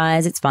close your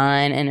eyes. It's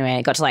fine. Anyway,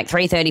 it got to like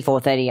 3:30,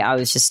 4:30. I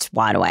was just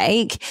wide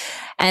awake.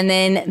 And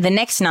then the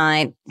next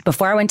night,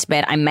 before I went to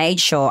bed, I made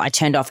sure I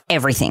turned off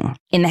everything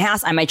in the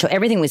house. I made sure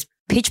everything was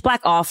pitch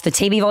black off. The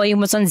TV volume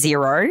was on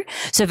 0.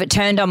 So if it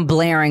turned on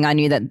blaring, I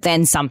knew that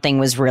then something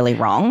was really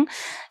wrong.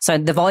 So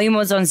the volume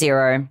was on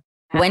 0.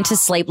 Went to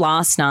sleep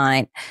last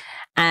night,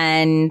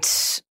 and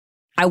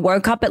I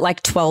woke up at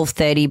like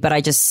 12:30, but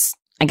I guess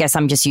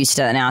I'm just used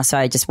to it now. So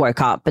I just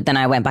woke up, but then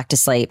I went back to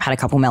sleep, had a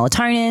couple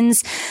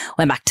melatonins,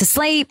 went back to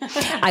sleep.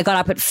 I got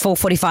up at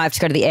 4:45 to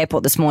go to the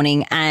airport this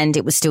morning, and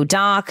it was still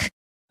dark.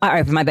 I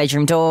opened my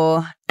bedroom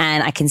door,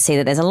 and I can see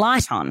that there's a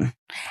light on,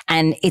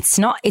 and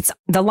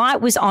the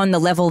light was on the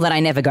level that I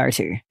never go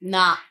to.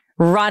 Nah.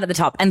 Right at the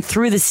top. And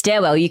through the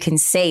stairwell, you can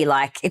see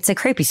like it's a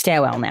creepy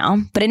stairwell now,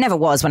 but it never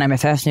was when I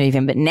first moved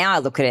in. But now I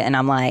look at it and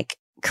I'm like,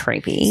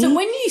 creepy. So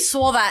when you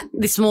saw that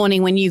this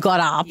morning when you got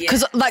up,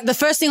 because like the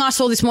first thing I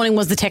saw this morning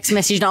was the text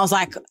message, and I was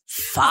like,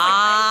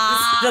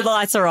 fuck. The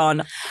lights are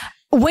on.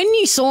 When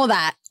you saw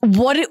that,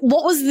 what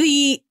was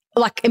the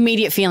like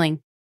immediate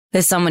feeling?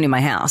 There's someone in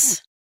my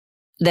house.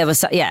 I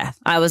was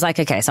like,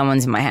 okay,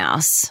 someone's in my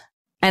house.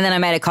 And then I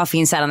made a coffee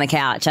and sat on the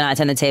couch, and I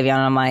turned the TV on,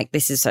 and I'm like,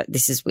 this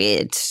is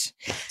weird.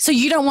 So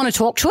you don't want to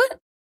talk to it?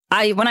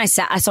 I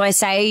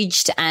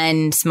saged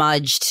and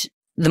smudged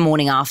the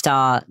morning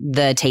after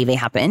the TV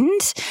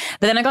happened.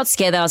 But then I got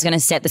scared that I was going to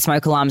set the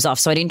smoke alarms off,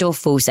 so I didn't do a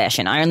full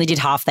session. I only did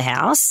half the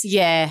house.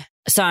 Yeah.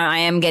 So I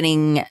am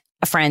getting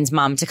a friend's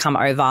mum to come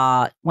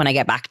over when I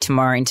get back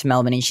tomorrow into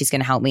Melbourne, and she's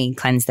going to help me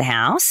cleanse the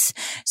house.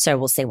 So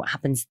we'll see what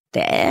happens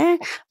there.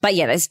 But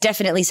yeah, there's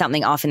definitely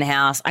something off in the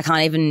house. I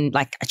can't even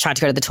I tried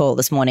to go to the toilet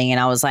this morning,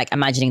 and I was like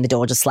imagining the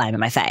door just slam in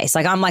my face.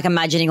 Like I'm like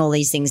imagining all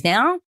these things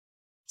now.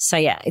 So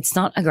yeah, it's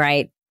not a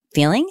great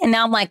feeling. And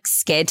now I'm like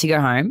scared to go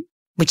home,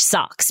 which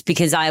sucks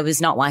because I was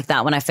not like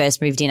that when I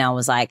first moved in. I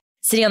was like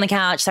sitting on the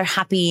couch, so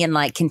happy and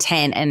like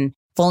content and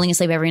falling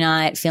asleep every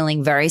night,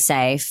 feeling very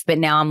safe. But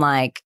now I'm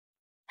like,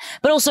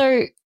 but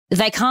also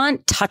they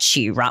can't touch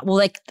you, right? Well,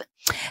 like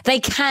they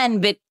can,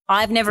 but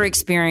I've never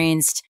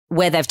experienced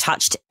where they've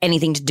touched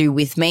anything to do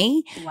with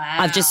me. Wow.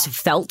 I've just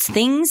felt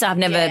things. I've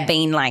never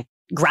been like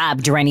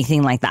grabbed or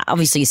anything like that.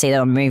 Obviously you see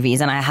that on movies,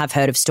 and I have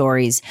heard of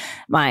stories.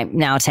 My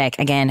now tech,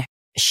 again,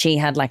 she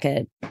had like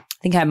I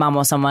think her mum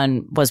or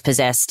someone was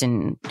possessed.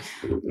 And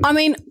I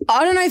mean,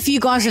 I don't know if you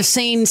guys have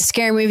seen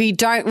Scary Movie.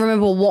 Don't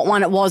remember what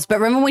one it was, but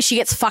remember when she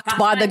gets fucked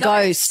by the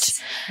ghost?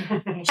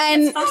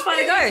 And fucked by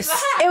the ghost.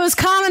 It was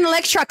Carmen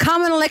Electra.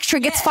 Carmen Electra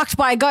gets fucked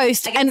by a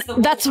ghost, and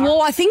that's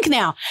all I think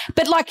now.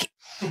 But like,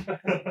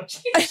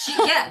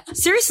 yeah,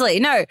 seriously,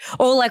 no.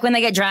 Or like when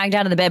they get dragged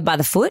out of the bed by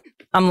the foot,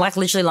 I'm like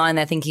literally lying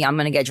there thinking I'm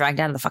going to get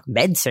dragged out of the fucking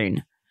bed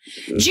soon.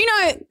 Do you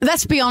know,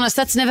 let's be honest,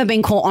 that's never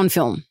been caught on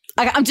film.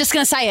 I'm just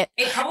going to say it.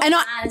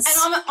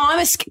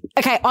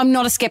 I'm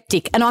not a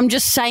skeptic, and I'm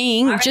just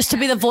saying, just to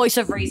be the voice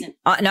of reason.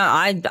 No,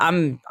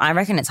 I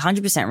reckon it's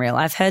 100% real.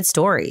 I've heard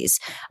stories.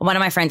 One of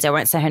my friends, I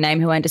won't say her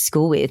name, who I went to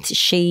school with,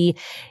 she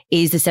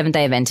is the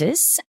Seventh-day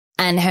Adventist,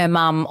 and her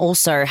mum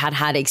also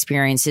had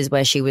experiences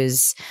where she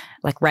was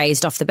like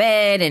raised off the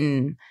bed,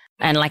 and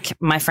like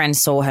my friend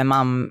saw her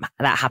mum,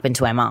 that happened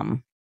to her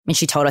mum, and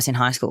she told us in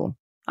high school.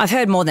 I've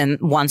heard more than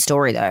one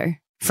story though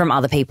from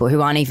other people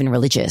who aren't even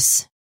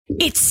religious.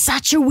 It's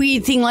such a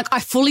weird thing. Like I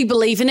fully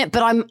believe in it,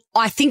 but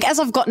I think as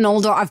I've gotten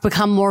older, I've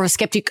become more of a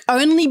skeptic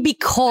only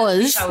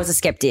because I was a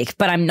skeptic,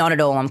 but I'm not at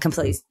all. I'm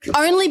completely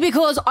only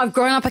because I've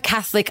grown up a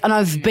Catholic and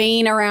I've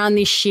been around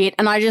this shit,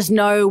 and I just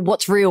know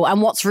what's real,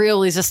 and what's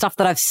real is the stuff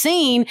that I've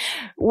seen.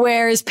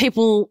 Whereas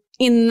people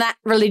in that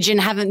religion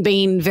haven't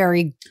been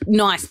very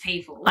nice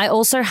people. I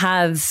also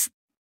have,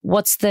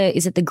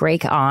 is it the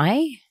Greek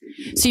eye?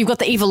 So you've got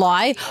the evil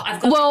eye.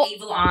 I've got the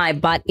evil eye,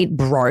 but it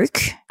broke.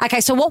 Okay,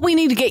 so what we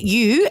need to get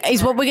you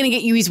is we're going to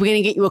get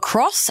you a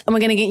cross, and we're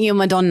going to get you a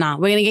Madonna.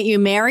 We're going to get you a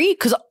Mary,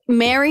 because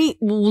Mary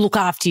will look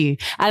after you.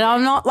 And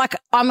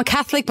I'm a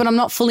Catholic, but I'm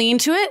not fully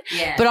into it.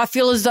 Yeah. But I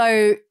feel as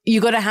though you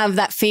got to have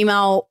that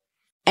female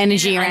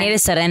energy. I need a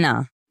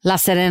Serena. La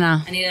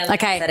Serena. I need a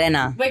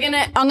Serena.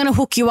 I'm going to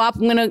hook you up.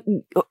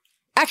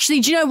 Actually,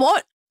 do you know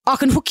what? I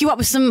can hook you up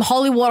with some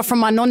holy water from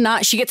my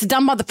nonna. She gets it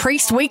done by the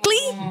priest weekly,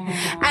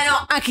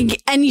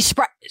 and you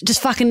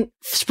just fucking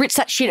spritz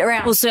that shit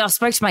around. Well, so I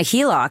spoke to my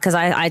healer because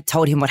I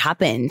told him what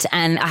happened,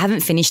 and I haven't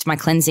finished my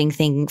cleansing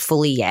thing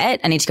fully yet.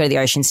 I need to go to the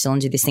ocean still and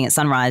do this thing at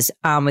sunrise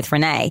with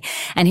Renee,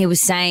 and he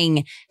was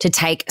saying to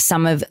take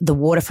some of the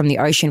water from the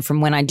ocean from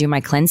when I do my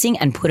cleansing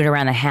and put it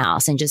around the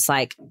house, and just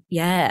like,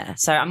 yeah.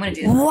 So I'm going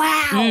to do that.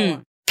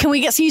 Wow. Can we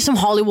get you some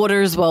holy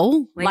water as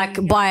well?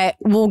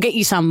 We'll get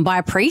you some by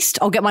a priest.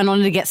 I'll get my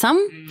nonna to get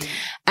some.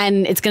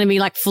 And it's going to be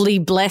like fully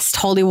blessed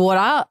holy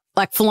water,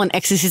 like full on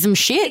exorcism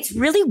shit. It's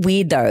really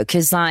weird though,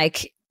 because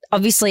like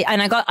obviously,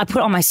 and I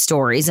put on my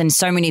stories and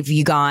so many of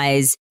you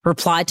guys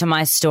replied to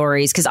my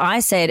stories because I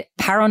said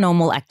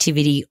paranormal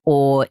activity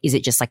or is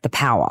it just like the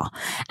power?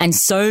 And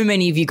so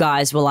many of you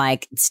guys were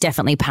like, it's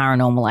definitely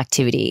paranormal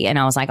activity. And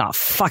I was like, oh,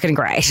 fucking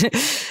great.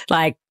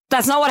 Like,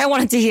 that's not what I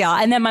wanted to hear.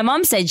 And then my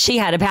mum said she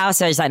had a power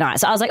surge that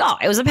night. So I was like, oh,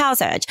 it was a power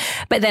surge.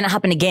 But then it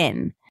happened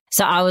again.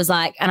 So I was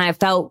like, and I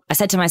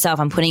said to myself,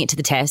 I'm putting it to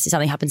the test. If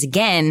something happens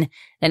again,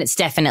 then it's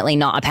definitely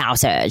not a power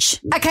surge.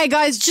 Okay,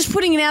 guys, just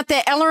putting it out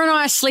there. Ella and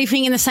I are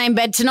sleeping in the same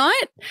bed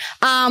tonight.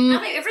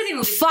 Everything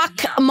will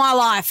fuck my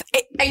life.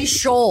 Are you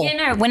sure?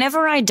 Yeah, no,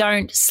 whenever I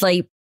don't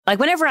sleep, like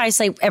whenever I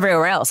sleep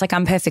everywhere else, like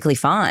I'm perfectly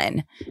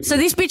fine. So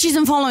this bitch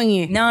isn't following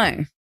you?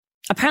 No.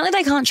 Apparently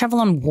they can't travel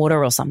on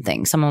water or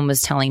something. Someone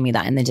was telling me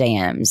that in the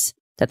DMs,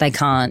 that they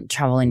can't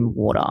travel in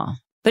water.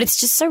 But it's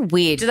just so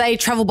weird. Do they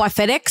travel by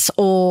FedEx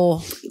or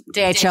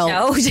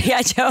DHL?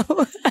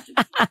 DHL.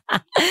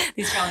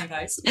 The Australian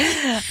Post.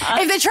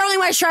 If they're traveling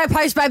by Australia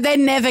Post, babe, they're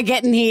never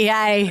getting here,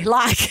 eh?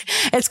 Like,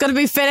 it's got to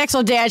be FedEx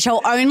or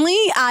DHL only.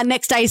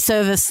 Next day's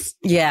service.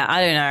 Yeah,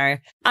 I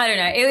don't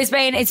know.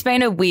 It's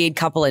been a weird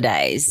couple of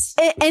days.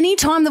 Any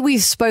time that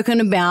we've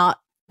spoken about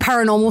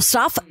paranormal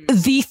stuff,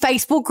 the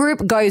Facebook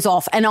group goes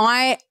off and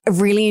I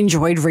really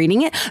enjoyed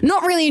reading it.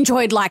 Not really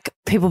enjoyed like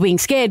people being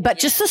scared, but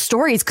just the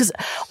stories because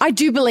I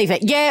do believe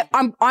it. Yeah,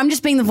 I'm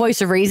just being the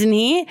voice of reason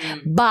here,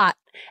 but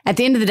at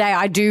the end of the day,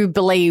 I do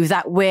believe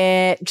that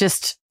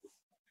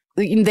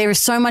there is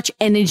so much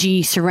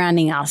energy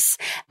surrounding us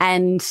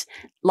and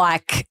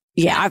like,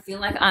 yeah. I feel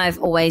like I've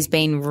always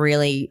been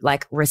really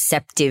like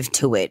receptive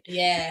to it.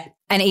 Yeah.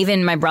 And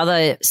even my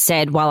brother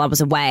said while I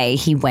was away,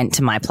 he went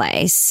to my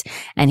place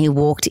and he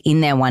walked in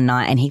there one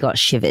night and he got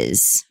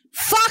shivers.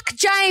 Fuck,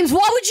 James.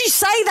 Why would you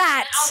say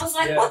that? I was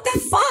like, what the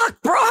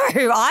fuck,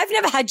 bro? I've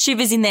never had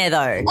shivers in there though.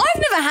 I've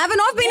never haven't.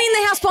 I've been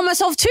in the house by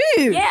myself too.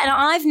 Yeah, and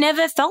I've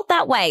never felt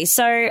that way.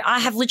 So I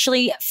have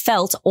literally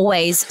felt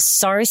always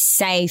so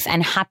safe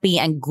and happy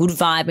and good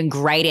vibe and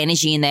great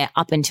energy in there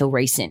up until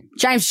recent.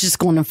 James just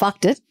gone and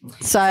fucked it.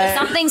 So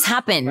something's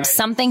happened. Right.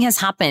 Something has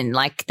happened.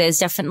 Like there's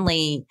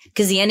definitely,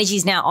 because the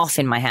energy's now off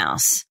in my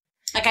house.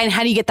 Okay, and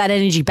how do you get that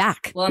energy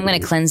back? Well, I'm going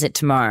to cleanse it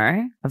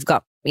tomorrow. I'm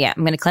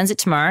going to cleanse it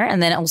tomorrow.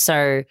 And then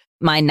also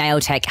my nail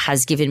tech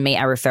has given me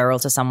a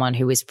referral to someone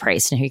who is a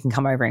priest and who can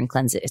come over and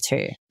cleanse it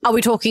too. Are we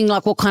talking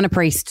like what kind of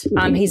priest?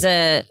 I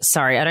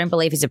don't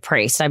believe he's a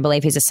priest. I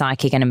believe he's a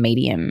psychic and a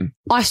medium.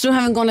 I still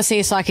haven't gone to see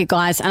a psychic,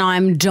 guys, and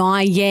I'm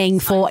dying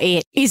for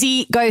it.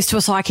 Izzy goes to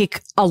a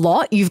psychic a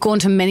lot. You've gone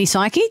to many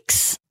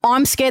psychics.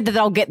 I'm scared that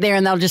they'll get there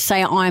and they'll just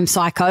say I'm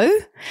psycho.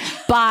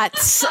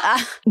 But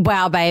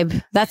wow, babe,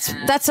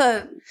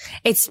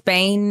 it's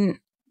been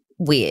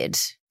weird.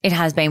 It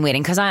has been weird.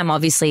 And because I am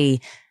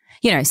obviously,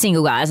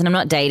 single, guys, and I'm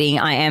not dating.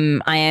 I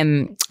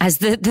am, as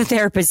the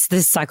therapist,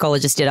 the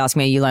psychologist did ask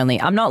me, are you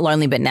lonely? I'm not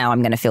lonely, but now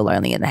I'm going to feel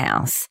lonely in the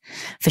house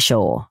for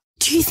sure.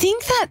 Do you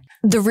think that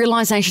the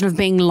realization of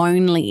being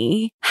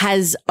lonely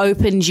has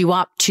opened you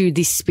up to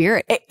this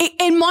spirit?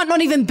 It might not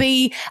even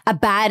be a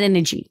bad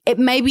energy.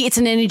 Maybe it's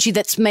an energy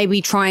that's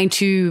maybe trying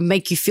to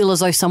make you feel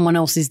as though someone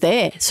else is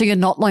there. So you're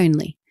not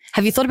lonely.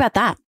 Have you thought about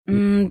that?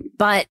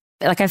 But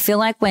I feel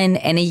like when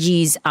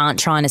energies aren't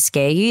trying to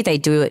scare you, they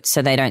do it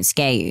so they don't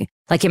scare you.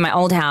 Like in my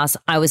old house,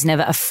 I was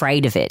never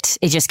afraid of it.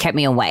 It just kept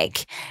me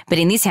awake. But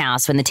in this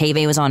house, when the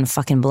TV was on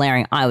fucking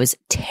blaring, I was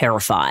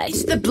terrified.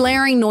 It's the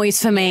blaring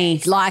noise for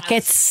me. Like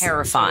it's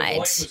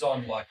terrified.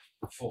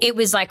 It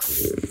was like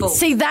full.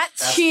 See,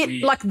 that's shit.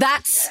 Weird. Like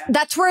that's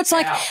where it's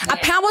like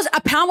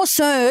a power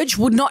surge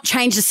would not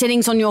change the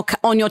settings on your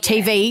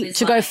TV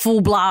to go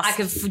full blast. I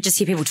could just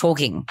hear people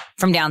talking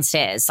from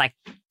downstairs, like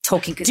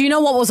talking. Do you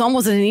know what was on?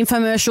 Was it an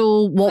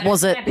infomercial? What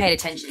was it? I paid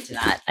attention to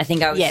that. I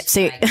think I was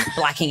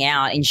blacking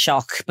out in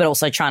shock, but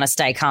also trying to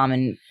stay calm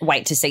and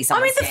wait to see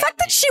something. I mean, the fact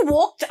that she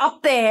walked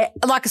up there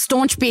like a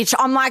staunch bitch,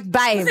 I'm like,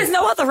 babe. There's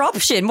no other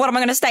option. What, am I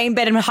going to stay in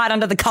bed and hide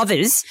under the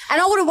covers?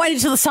 And I would have waited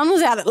till the sun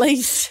was out at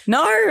least.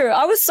 No,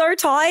 I was so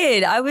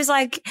tired. I was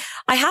like,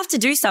 I have to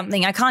do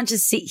something. I can't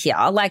just sit here.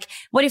 Like,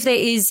 what if there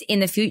is in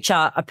the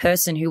future a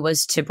person who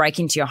was to break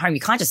into your home?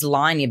 You can't just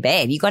lie in your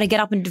bed. You got to get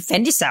up and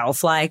defend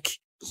yourself. Like,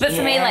 but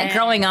for me, like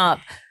growing up,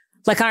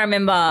 like I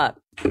remember,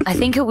 I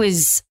think it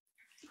was,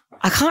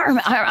 I can't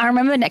remember. I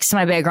remember next to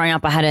my bed growing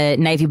up, I had a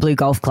navy blue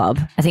golf club.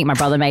 I think my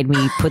brother made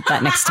me put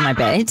that next to my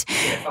bed.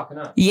 Yeah, fucking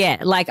up. Yeah,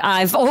 like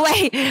I've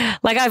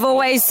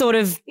always sort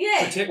of.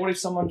 Yeah. What if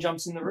someone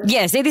jumps in the room?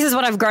 Yeah, see, this is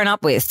what I've grown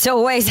up with. To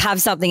always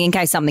have something in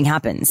case something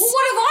happens. Well,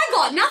 what have I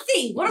got?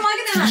 Nothing. What am I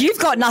going to have? You've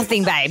got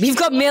nothing, babe. You've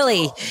got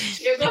Millie.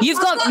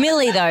 You've got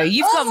Millie, though.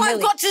 You've got Millie. All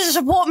I've got to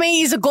support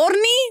me is a Gordy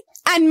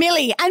and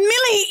Millie. And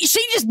Millie,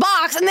 she just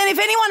barks. And then if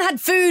anyone had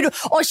food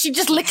or she'd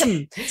just lick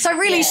them. So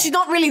really, she's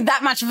not really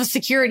that much of a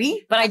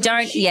security. But I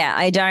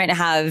don't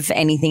have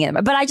anything.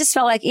 But I just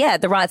felt like,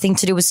 the right thing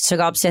to do was to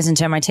go upstairs and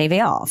turn my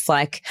TV off.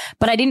 Like,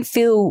 but I didn't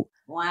feel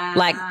Wow.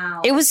 Like,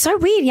 it was so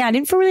weird. Yeah, I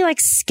didn't feel really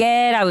like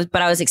scared. I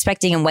was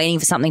expecting and waiting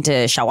for something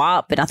to show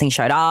up, but nothing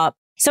showed up.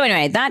 So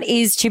anyway, that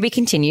is to be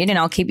continued, and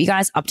I'll keep you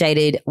guys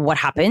updated what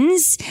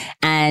happens.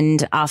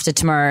 And after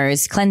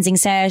tomorrow's cleansing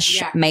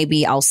sesh,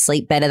 maybe I'll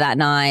sleep better that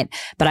night.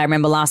 But I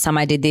remember last time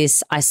I did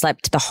this, I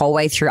slept the whole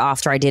way through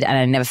after I did, and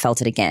I never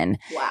felt it again.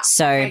 Wow.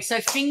 So, okay,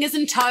 so fingers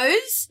and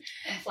toes.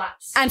 And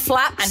flaps. And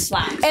flaps.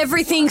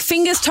 Everything,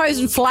 fingers, toes,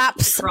 and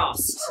flaps.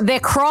 crossed. They're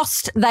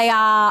crossed. They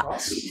are,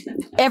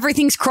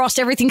 everything's crossed.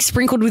 Everything's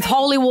sprinkled with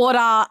holy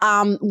water.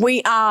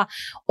 We are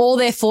all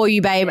there for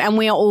you, babe, and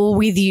we are all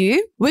with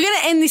you. We're going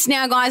to end this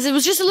now, guys. It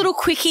was just a little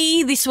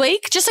quickie this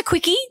week, just a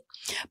quickie.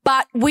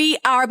 But we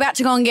are about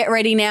to go and get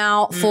ready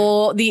now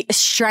for the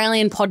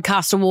Australian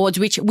Podcast Awards,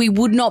 which we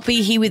would not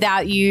be here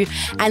without you.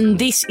 And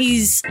this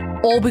is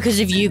all because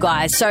of you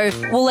guys. So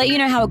We'll let you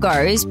know how it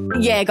goes.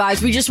 yeah,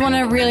 guys, we just want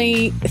to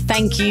really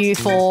thank you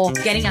for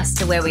Getting us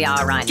to where we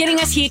are right now. getting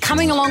us here,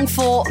 coming along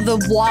for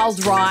the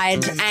wild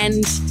ride.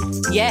 And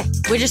yeah,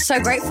 we're just so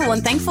grateful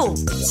and thankful.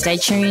 Stay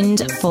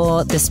tuned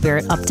for the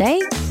Spirit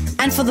update.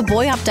 And for the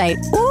boy update.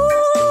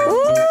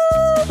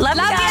 Love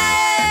you guys.